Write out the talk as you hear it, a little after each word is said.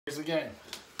a game.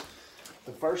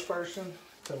 The first person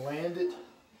to land it,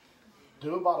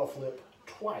 do a bottle flip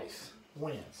twice,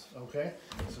 wins. Okay?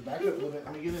 So back up a little bit.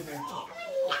 Let me get in there.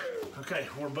 Okay,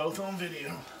 we're both on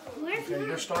video. Okay,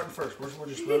 you're starting first. We're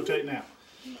just rotating out.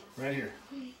 Right here.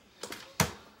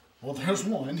 Well, there's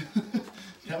one.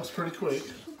 That was pretty quick.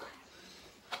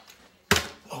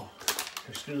 Oh,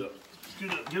 here, scoot up.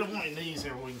 Scoot up. Get up on your knees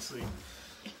there where we can see.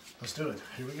 Let's do it.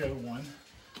 Here we go. One.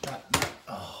 Oh.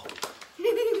 Oh.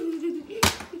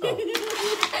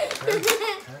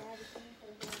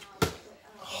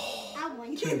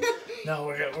 Two. No,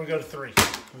 we'll go to three.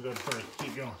 We'll go to three.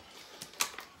 Keep going.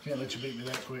 Can't let you beat me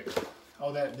that quick.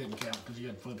 Oh, that didn't count because you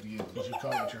had to flip it again because you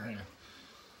caught it with your hand.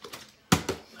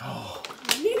 Oh.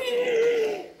 You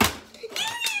did the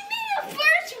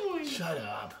first one. Shut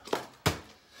up.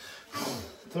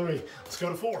 Three. Let's go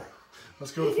to four.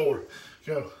 Let's go to four.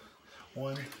 Go.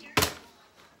 One.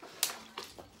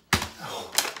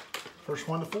 Oh. First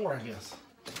one to four, I guess.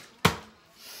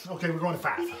 Okay, we're going to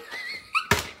five.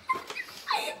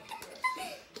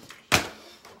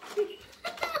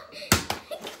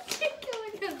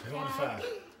 We're going to five.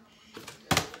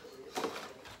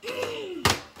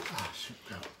 Ah, shoot,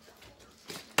 go.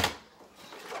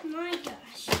 My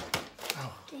gosh.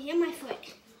 Oh. I hit my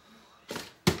foot.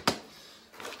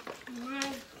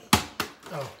 My.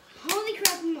 Oh. Holy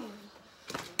crap, Mom.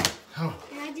 Oh.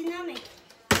 And I did not make it.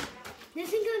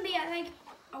 This is going to be like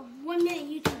a 1 minute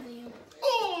YouTube video.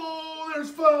 Oh, there's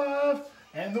five.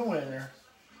 And the winner,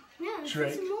 No, let's Drake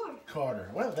get some more. Carter.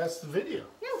 Well, that's the video.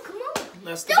 No, come on.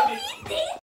 That's the Don't video. eat this.